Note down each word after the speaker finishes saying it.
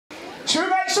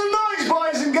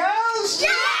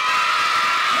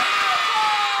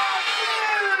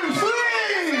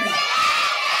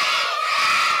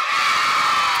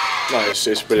No,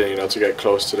 it's brilliant, you know, to get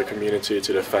close to the community,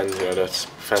 to the fans. You know, that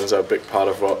fans are a big part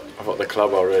of what the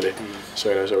club are really. So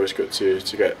you know, it's always good to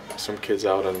get some kids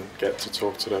out and get to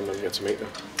talk to them and get to meet them.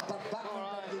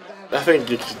 I think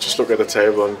you can just look at the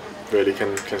table and really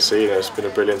can see, you know, it's been a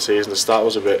brilliant season. The start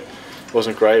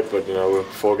wasn't great, but you know, we're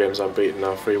 4 games unbeaten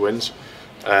now, 3 wins.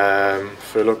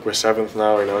 If we look, we're 7th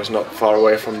now. You know, it's not far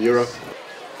away from Europe.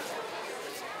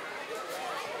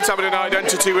 It's having an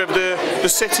identity with the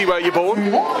city where you're born.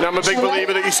 And I'm a big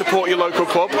believer that you support your local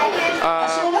club.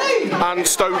 And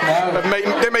Stoke,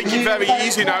 they make it very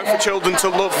easy now for children to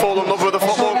fall in love with a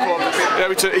football club. You know,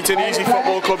 it's an easy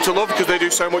football club to love because they do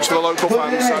so much for the local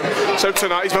fans. So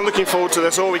tonight, he's been looking forward to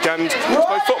this all weekend. He's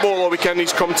played football all weekend,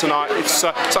 he's come tonight. It's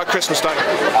like Christmas Day.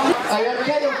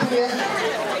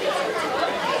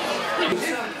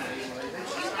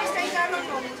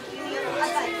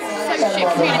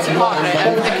 Community partner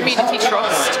of the Community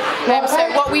Trust. So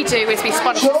what we do is we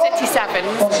sponsor City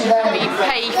Sevens and we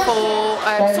pay for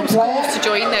some schools to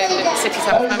join the City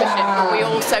Sevens membership, but we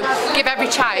also give every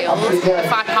child a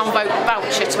 £5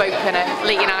 voucher to open a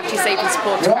League United Savings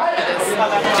Support account with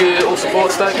us. Do you all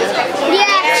support Stoke?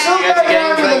 Yes. Do you go to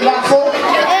games regularly? I'm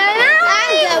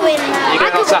going now. You're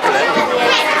going on Saturday?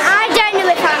 I don't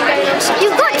know if I'm going on Saturday.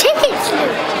 You've got tickets,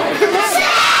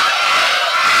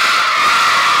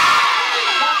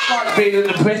 Being in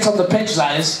the pit on the pitch,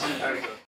 that is.